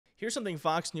Here's something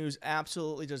Fox News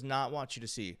absolutely does not want you to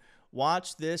see.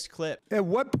 Watch this clip. At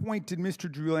what point did Mr.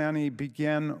 Giuliani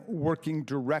begin working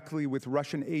directly with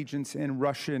Russian agents and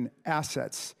Russian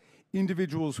assets,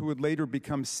 individuals who would later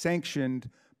become sanctioned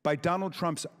by Donald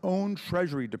Trump's own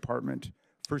Treasury Department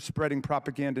for spreading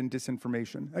propaganda and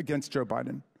disinformation against Joe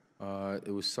Biden?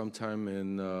 It was sometime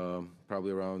in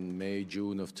probably around May,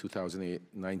 June of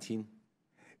 2019.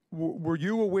 Were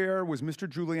you aware, was Mr.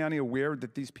 Giuliani aware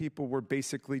that these people were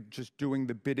basically just doing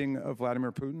the bidding of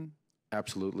Vladimir Putin?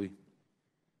 Absolutely.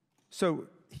 So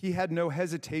he had no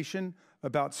hesitation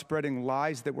about spreading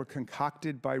lies that were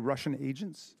concocted by Russian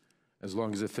agents? As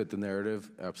long as it fit the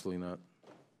narrative, absolutely not.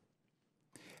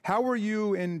 How were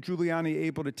you and Giuliani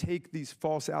able to take these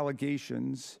false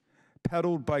allegations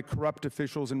peddled by corrupt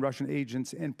officials and Russian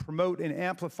agents and promote and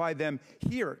amplify them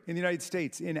here in the United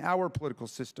States, in our political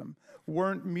system?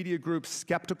 Weren't media groups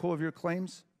skeptical of your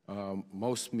claims?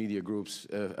 Most media groups,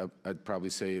 I'd probably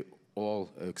say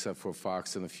all except for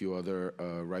Fox and a few other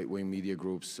right-wing media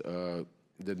groups,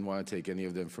 didn't want to take any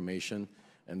of the information,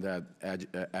 and that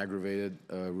aggravated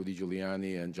Rudy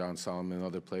Giuliani and John Solomon and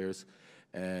other players.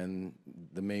 And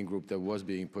the main group that was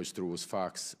being pushed through was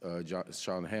Fox,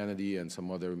 Sean Hannity and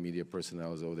some other media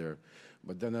personnel over there.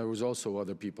 But then there was also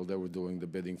other people that were doing the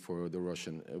bidding for the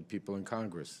Russian people in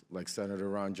Congress, like Senator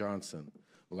Ron Johnson,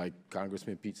 like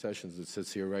Congressman Pete Sessions that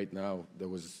sits here right now, that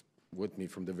was with me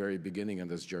from the very beginning of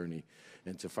this journey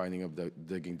into finding up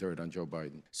digging dirt on Joe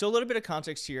Biden. So a little bit of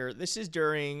context here. This is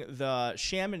during the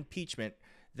sham impeachment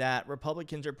that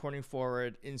Republicans are putting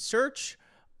forward in search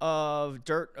of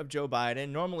dirt of Joe Biden.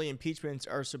 Normally, impeachments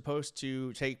are supposed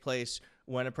to take place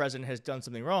when a president has done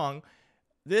something wrong.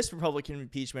 This Republican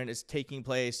impeachment is taking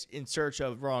place in search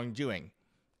of wrongdoing.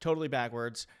 Totally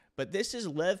backwards. But this is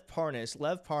Lev Parnas.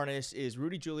 Lev Parnas is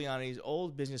Rudy Giuliani's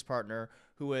old business partner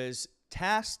who was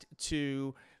tasked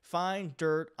to find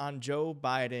dirt on Joe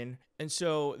Biden. And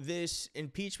so this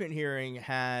impeachment hearing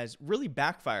has really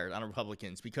backfired on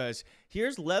Republicans, because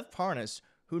here's Lev Parnas,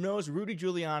 who knows Rudy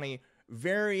Giuliani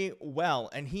very well,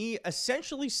 and he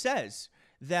essentially says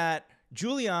that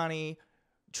Giuliani,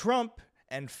 Trump,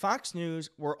 and Fox News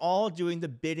were all doing the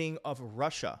bidding of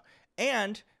Russia.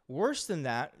 And worse than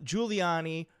that,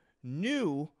 Giuliani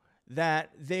knew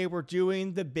that they were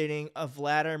doing the bidding of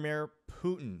Vladimir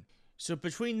Putin. So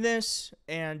between this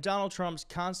and Donald Trump's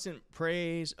constant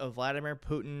praise of Vladimir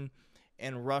Putin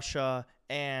and Russia,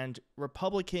 and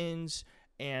Republicans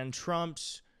and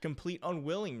Trump's complete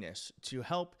unwillingness to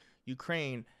help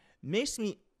Ukraine, makes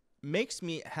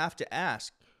me have to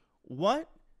ask, what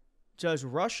does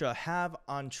Russia have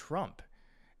on Trump?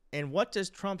 And what does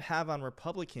Trump have on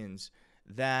Republicans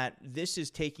that this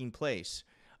is taking place?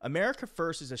 America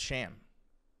First is a sham.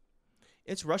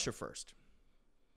 It's Russia First.